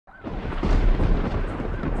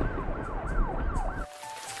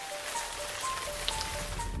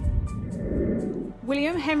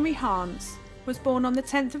William Henry Hance was born on the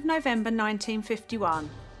 10th of November 1951.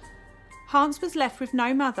 Hance was left with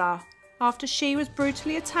no mother after she was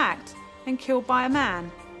brutally attacked and killed by a man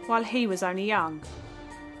while he was only young.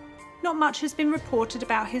 Not much has been reported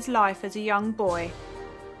about his life as a young boy,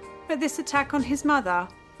 but this attack on his mother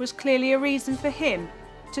was clearly a reason for him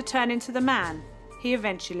to turn into the man he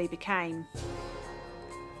eventually became.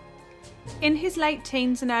 In his late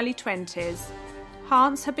teens and early 20s,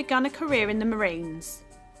 Hance had begun a career in the Marines.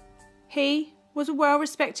 He was a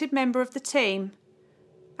well-respected member of the team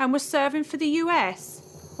and was serving for the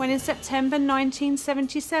US when in September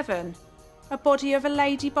 1977, a body of a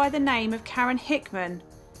lady by the name of Karen Hickman,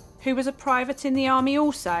 who was a private in the army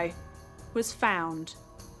also, was found.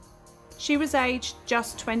 She was aged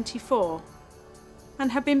just 24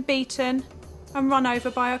 and had been beaten and run over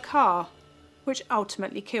by a car, which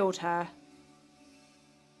ultimately killed her.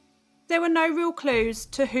 There were no real clues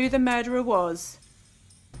to who the murderer was,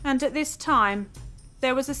 and at this time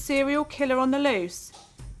there was a serial killer on the loose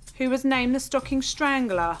who was named the Stocking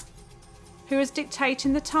Strangler, who was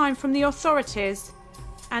dictating the time from the authorities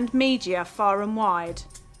and media far and wide.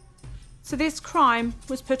 So this crime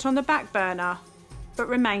was put on the back burner but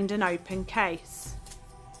remained an open case.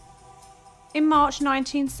 In March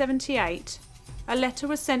 1978, a letter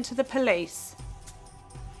was sent to the police.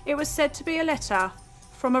 It was said to be a letter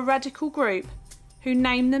from a radical group who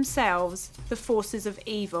named themselves the Forces of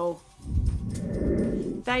Evil.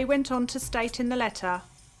 They went on to state in the letter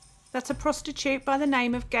that a prostitute by the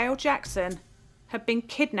name of Gail Jackson had been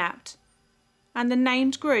kidnapped, and the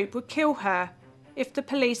named group would kill her if the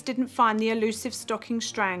police didn't find the elusive Stocking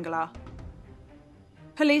Strangler.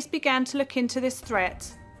 Police began to look into this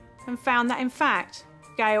threat and found that in fact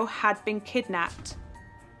Gail had been kidnapped.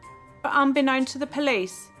 But unbeknown to the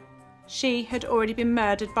police, she had already been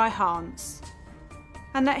murdered by Hance,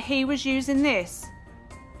 and that he was using this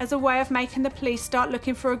as a way of making the police start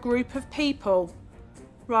looking for a group of people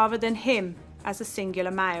rather than him as a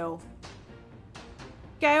singular male.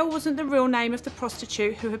 Gail wasn't the real name of the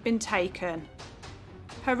prostitute who had been taken.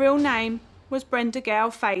 Her real name was Brenda Gail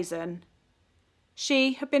Faison.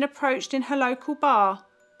 She had been approached in her local bar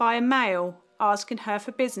by a male asking her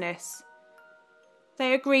for business.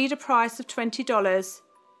 They agreed a price of $20,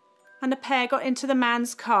 and the pair got into the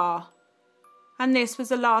man's car, and this was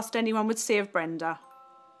the last anyone would see of Brenda.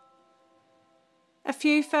 A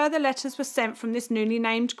few further letters were sent from this newly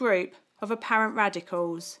named group of apparent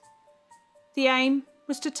radicals. The aim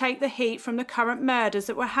was to take the heat from the current murders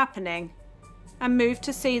that were happening and move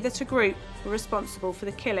to see that a group were responsible for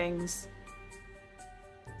the killings.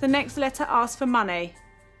 The next letter asked for money,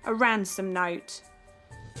 a ransom note.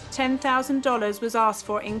 $10,000 was asked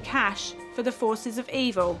for in cash for the Forces of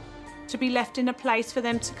Evil to be left in a place for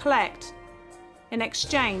them to collect, in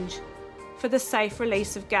exchange for the safe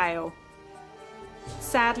release of Gail.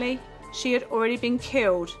 Sadly, she had already been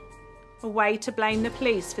killed, a way to blame the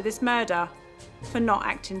police for this murder for not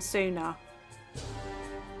acting sooner.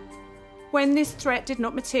 When this threat did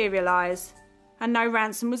not materialise and no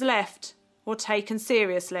ransom was left or taken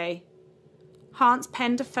seriously, Hance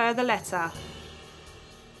penned a further letter.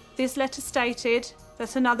 This letter stated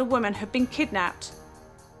that another woman had been kidnapped.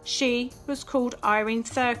 She was called Irene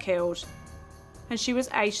Thurkild, and she was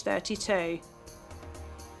aged 32.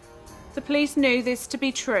 The police knew this to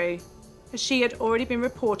be true, as she had already been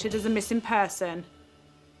reported as a missing person.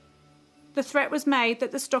 The threat was made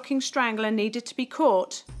that the Stocking Strangler needed to be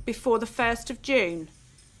caught before the 1st of June.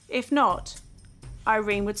 If not,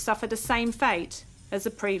 Irene would suffer the same fate as the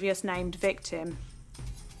previous named victim.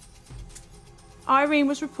 Irene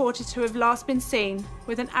was reported to have last been seen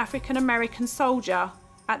with an African-American soldier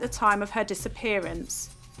at the time of her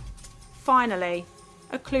disappearance. Finally,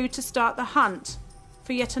 a clue to start the hunt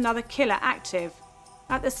for yet another killer active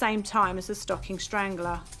at the same time as the Stocking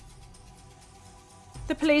Strangler.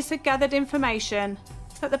 The police had gathered information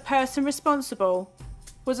that the person responsible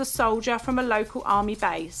was a soldier from a local army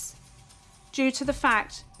base, due to the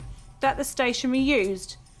fact that the stationery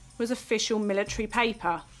used was official military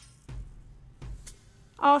paper.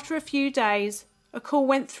 After a few days, a call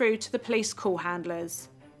went through to the police call handlers,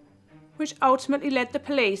 which ultimately led the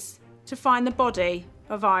police to find the body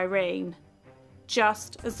of Irene,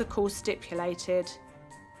 just as the call stipulated.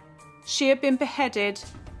 She had been beheaded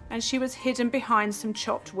and she was hidden behind some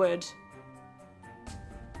chopped wood.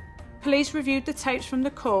 Police reviewed the tapes from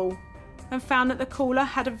the call and found that the caller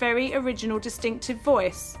had a very original distinctive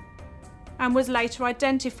voice and was later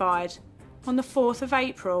identified on the 4th of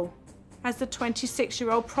April as the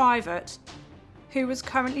 26-year-old private who was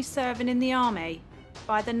currently serving in the army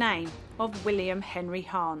by the name of William Henry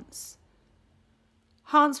Hance.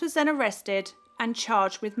 Hance was then arrested and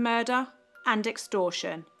charged with murder and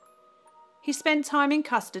extortion. He spent time in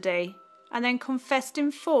custody and then confessed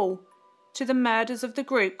in full to the murders of the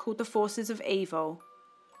group called the Forces of Evil.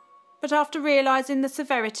 But after realising the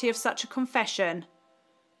severity of such a confession,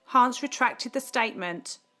 Hance retracted the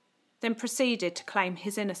statement, then proceeded to claim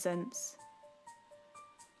his innocence.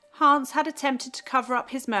 Hance had attempted to cover up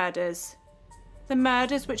his murders, the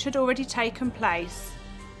murders which had already taken place,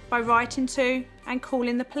 by writing to and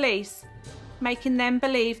calling the police, making them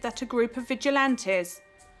believe that a group of vigilantes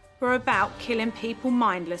were about killing people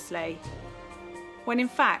mindlessly, when in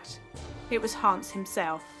fact it was Hance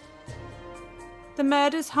himself. The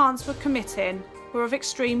murders Hance were committing were of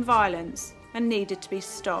extreme violence and needed to be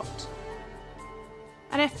stopped.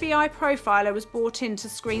 An FBI profiler was brought in to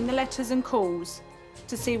screen the letters and calls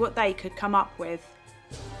to see what they could come up with.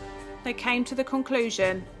 They came to the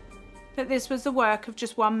conclusion that this was the work of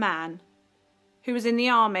just one man, who was in the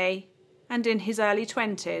army and in his early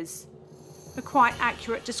 20s, a quite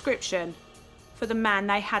accurate description for the man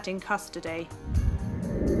they had in custody.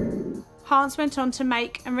 Hance went on to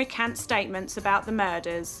make and recant statements about the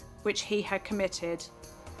murders which he had committed.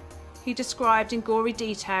 He described in gory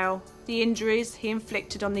detail the injuries he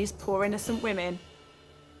inflicted on these poor innocent women,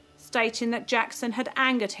 stating that Jackson had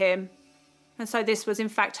angered him, and so this was in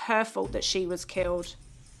fact her fault that she was killed.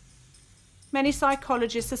 Many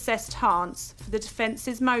psychologists assessed Hance for the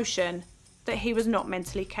defence's motion that he was not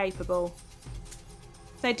mentally capable.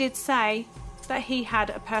 They did say that he had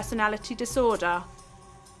a personality disorder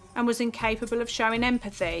and was incapable of showing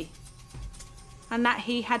empathy, and that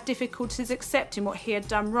he had difficulties accepting what he had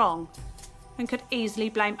done wrong and could easily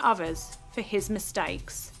blame others for his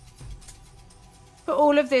mistakes. But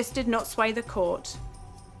all of this did not sway the court.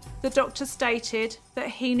 The doctor stated that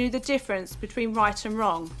he knew the difference between right and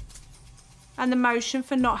wrong, and the motion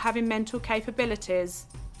for not having mental capabilities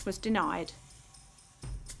was denied.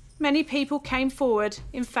 Many people came forward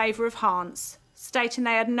in favour of Hance, stating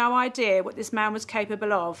they had no idea what this man was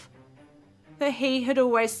capable of, that he had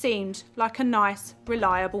always seemed like a nice,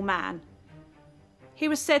 reliable man. He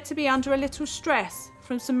was said to be under a little stress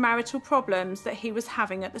from some marital problems that he was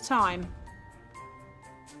having at the time.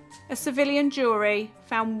 A civilian jury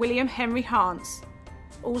found William Henry Hance,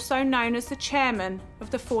 also known as the chairman of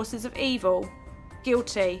the Forces of Evil,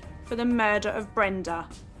 guilty for the murder of Brenda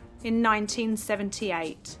in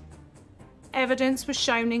 1978. Evidence was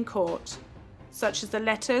shown in court, such as the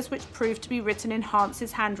letters which proved to be written in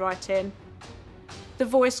Hance's handwriting, the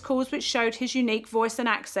voice calls which showed his unique voice and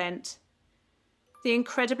accent, the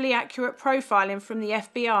incredibly accurate profiling from the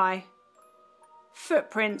FBI,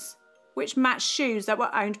 footprints which matched shoes that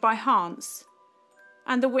were owned by Hance,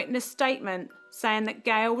 and the witness statement saying that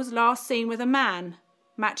Gail was last seen with a man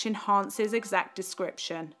matching Hance's exact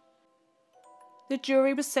description. The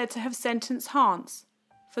jury was said to have sentenced Hance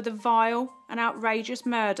for the vile and outrageous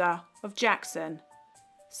murder of Jackson,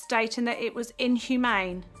 stating that it was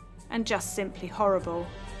inhumane and just simply horrible.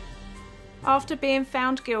 After being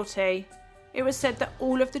found guilty, it was said that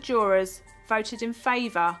all of the jurors voted in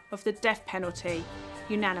favour of the death penalty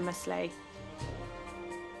unanimously.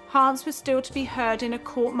 Hance was still to be heard in a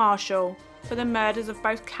court-martial for the murders of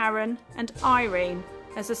both Karen and Irene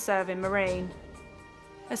as a serving Marine.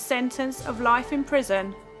 A sentence of life in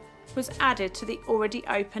prison was added to the already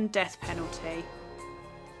open death penalty.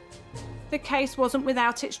 The case wasn't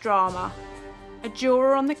without its drama. A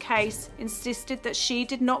juror on the case insisted that she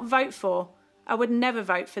did not vote for and would never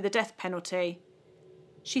vote for the death penalty.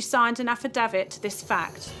 She signed an affidavit to this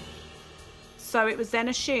fact. So it was then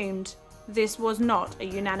assumed this was not a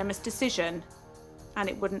unanimous decision, and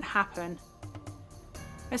it wouldn't happen.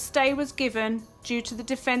 A stay was given due to the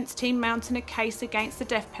defence team mounting a case against the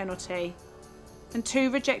death penalty, and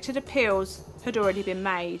 2 rejected appeals had already been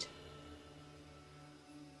made.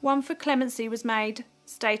 One for clemency was made,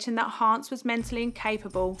 stating that Hance was mentally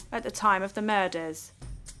incapable at the time of the murders,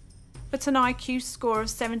 but an IQ score of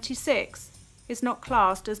 76 is not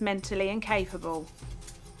classed as mentally incapable,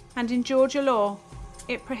 and in Georgia law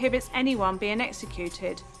it prohibits anyone being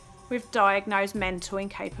executed with diagnosed mental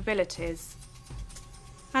incapabilities.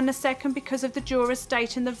 And the second because of the jurors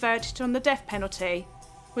stating the verdict on the death penalty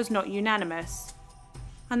was not unanimous,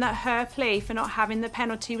 and that her plea for not having the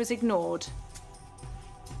penalty was ignored.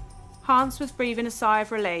 Hance was breathing a sigh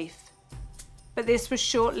of relief, but this was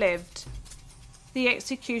short-lived. The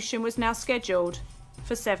execution was now scheduled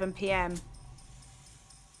for 7 p.m.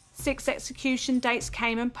 6 execution dates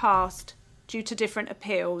came and passed due to different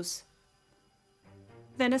appeals.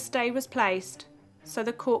 Then a stay was placed so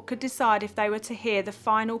the court could decide if they were to hear the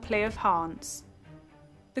final plea of Hance.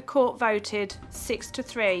 The court voted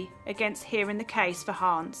 6-3 against hearing the case for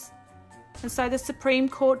Hance, and so the Supreme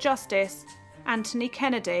Court Justice, Anthony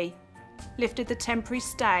Kennedy, lifted the temporary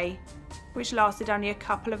stay, which lasted only a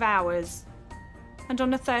couple of hours. And on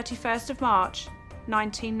the 31st of March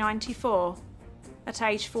 1994, at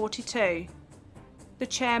age 42, the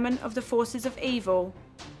chairman of the Forces of Evil,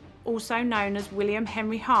 also known as William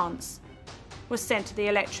Henry Hance, was sent to the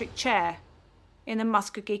electric chair in the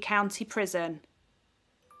Muskogee County Prison.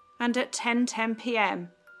 And at 10:10 p.m,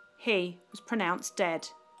 he was pronounced dead.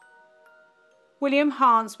 William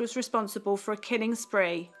Hance was responsible for a killing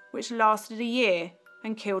spree which lasted a year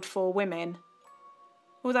and killed 4 women.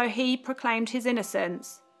 Although he proclaimed his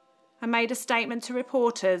innocence and made a statement to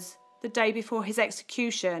reporters the day before his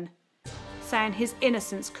execution, saying his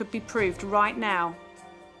innocence could be proved right now,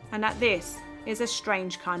 and that this is a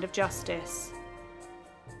strange kind of justice.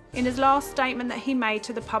 In his last statement that he made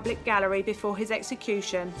to the public gallery before his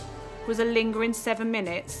execution was a lingering 7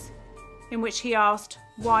 minutes, in which he asked,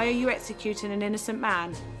 "Why are you executing an innocent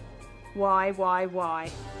man? Why?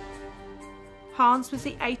 Hance was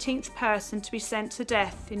the 18th person to be sent to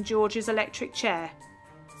death in Georgia's electric chair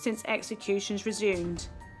since executions resumed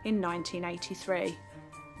in 1983.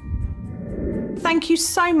 Thank you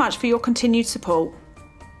so much for your continued support.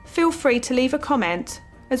 Feel free to leave a comment,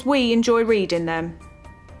 as we enjoy reading them.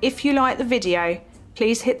 If you like the video,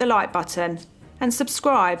 please hit the like button and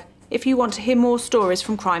subscribe if you want to hear more stories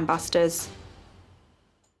from Crime Busters.